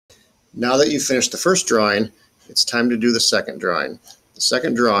Now that you've finished the first drawing, it's time to do the second drawing. The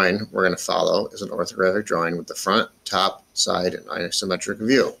second drawing we're going to follow is an orthographic drawing with the front, top, side, and isometric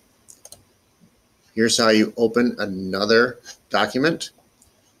view. Here's how you open another document.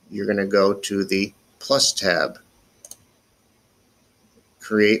 You're going to go to the plus tab,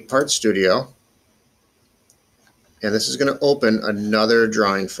 create Part Studio, and this is going to open another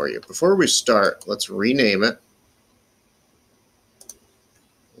drawing for you. Before we start, let's rename it.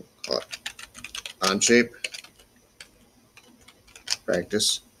 We'll call it Onshape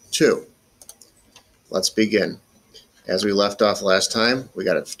Practice 2. Let's begin. As we left off last time, we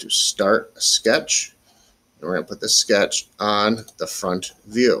got to start a sketch, and we're going to put the sketch on the front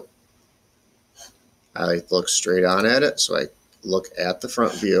view. I look straight on at it, so I look at the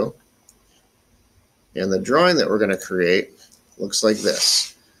front view. And the drawing that we're going to create looks like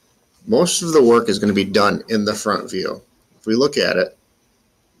this. Most of the work is going to be done in the front view. If we look at it,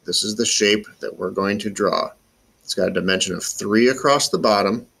 this is the shape that we're going to draw. It's got a dimension of 3 across the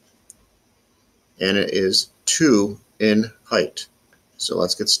bottom, and it is 2 in height. So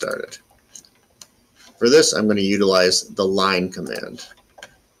let's get started. For this, I'm going to utilize the line command.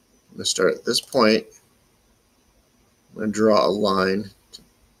 I'm going to start at this point. I'm going to draw a line to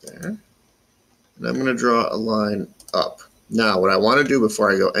there, and I'm going to draw a line up. Now, what I want to do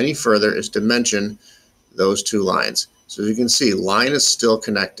before I go any further is dimension those two lines. So as you can see, line is still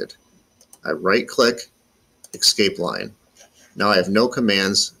connected. I right-click, escape line. Now I have no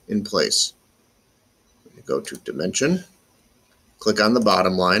commands in place. Go to dimension, click on the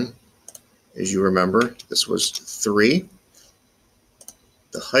bottom line. As you remember, this was 3.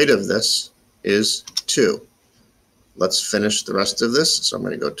 The height of this is 2. Let's finish the rest of this. So I'm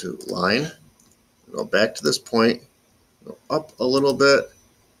going to go to line, go back to this point, go up a little bit,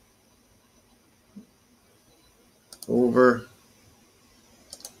 over,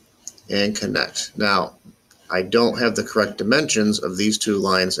 and connect. Now, I don't have the correct dimensions of these two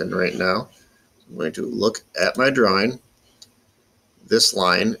lines in right now. I'm going to look at my drawing. This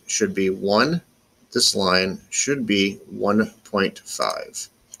line should be 1. This line should be 1.5.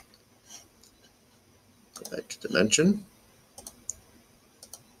 Go back to dimension.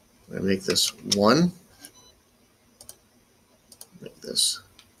 I'm going to make this 1. Make this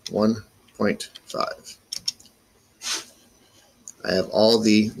 1.5. I have all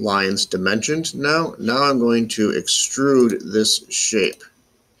the lines dimensioned now. Now I'm going to extrude this shape.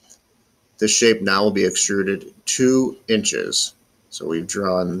 This shape now will be extruded 2 inches. So we've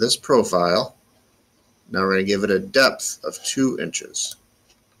drawn this profile. Now we're going to give it a depth of 2 inches.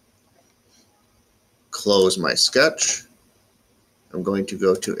 Close my sketch. I'm going to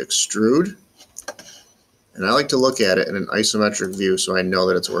go to extrude. And I like to look at it in an isometric view so I know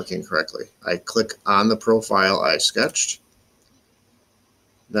that it's working correctly. I click on the profile I sketched.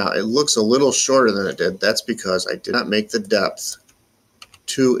 Now it looks a little shorter than it did. That's because I did not make the depth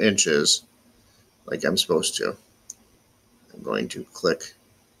 2 inches like I'm supposed to. I'm going to click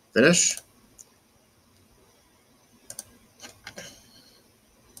finish.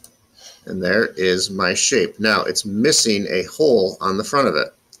 And there is my shape. Now it's missing a hole on the front of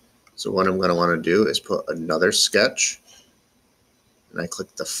it. So what I'm going to want to do is put another sketch, and I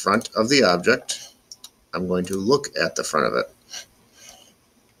click the front of the object. I'm going to look at the front of it.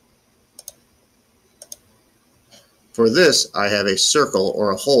 For this, I have a circle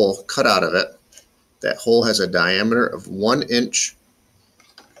or a hole cut out of it. That hole has a diameter of 1 inch.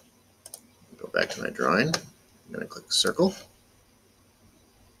 Go back to my drawing. I'm going to click circle.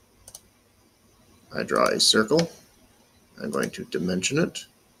 I draw a circle. I'm going to dimension it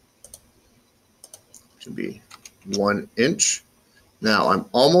to be 1 inch. Now I'm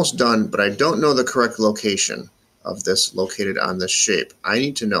almost done, but I don't know the correct location of this located on this shape. I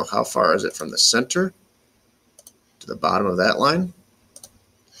need to know how far is it from the center to the bottom of that line.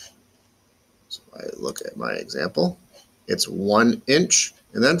 So I look at my example. It's 1 inch,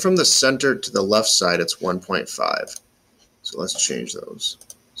 and then from the center to the left side, it's 1.5. So let's change those.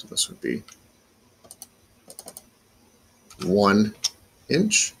 So this would be 1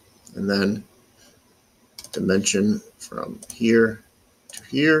 inch, and then dimension from here to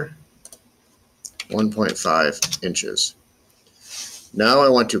here, 1.5 inches. Now I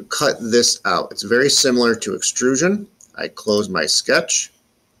want to cut this out. It's very similar to extrusion. I close my sketch,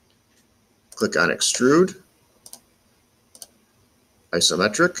 click on extrude,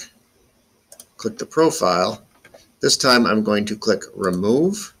 isometric, click the profile. This time I'm going to click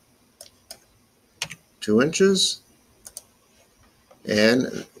remove 2 inches,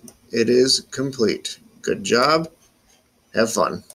 and it is complete. Good job. Have fun.